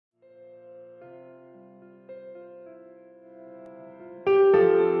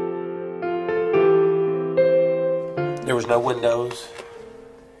was no windows.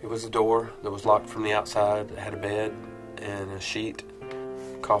 It was a door that was locked from the outside. It had a bed and a sheet,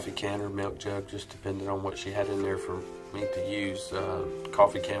 coffee can or milk jug, just depending on what she had in there for me to use.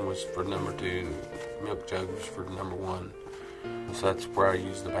 Coffee can was for number 2, milk jug was for number 1. So that's where I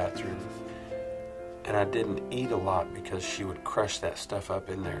used the bathroom. And I didn't eat a lot because she would crush that stuff up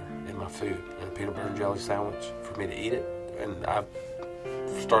in there, in my food, in a peanut butter and jelly sandwich for me to eat it. And I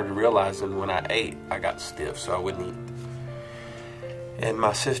started realizing when I ate, I got stiff, so I wouldn't eat. And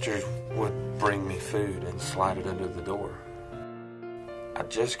my sister would bring me food and slide it under the door. I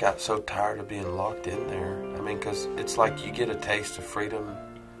just got so tired of being locked in there. I mean, because it's like you get a taste of freedom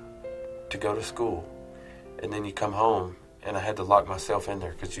to go to school, and then you come home, and I had to lock myself in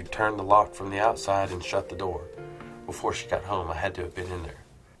there because you turn the lock from the outside and shut the door. Before she got home, I had to have been in there.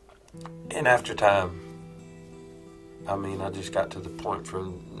 And after time, I mean, I just got to the point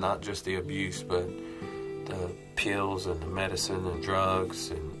from not just the abuse, but the pills and the medicine and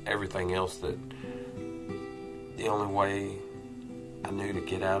drugs and everything else, that the only way I knew to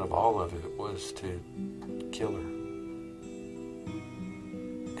get out of all of it was to kill her.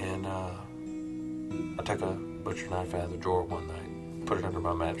 And I took a butcher knife out of the drawer one night, put it under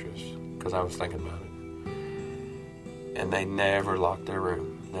my mattress, because I was thinking about it. And they never locked their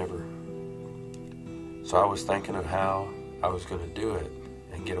room, never. So I was thinking of how I was going to do it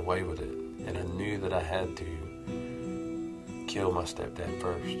and get away with it. And I knew that I had to kill my stepdad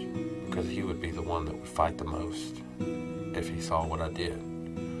first, because he would be the one that would fight the most if he saw what I did.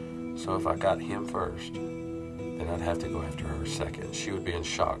 So if I got him first, then I'd have to go after her second. She would be in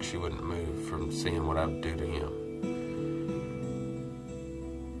shock. She wouldn't move from seeing what I would do to him.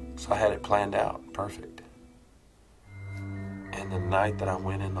 So I had it planned out, perfect. And the night that I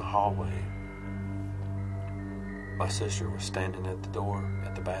went in the hallway, my sister was standing at the door,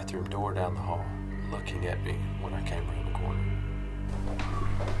 at the bathroom door down the hall, looking at me when I came around the corner.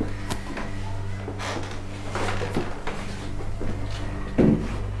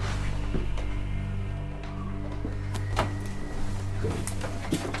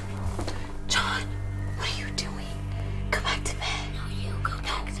 John, what are you doing? Go back to bed. No, you go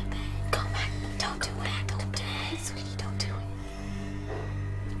back to bed. Go back. Don't do it. Don't do it. Sweetie, don't do it.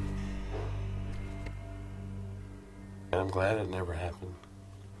 And I'm glad it never happened,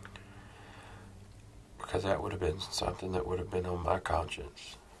 because that would have been something that would have been on my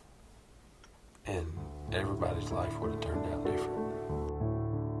conscience, and everybody's life would have turned out different.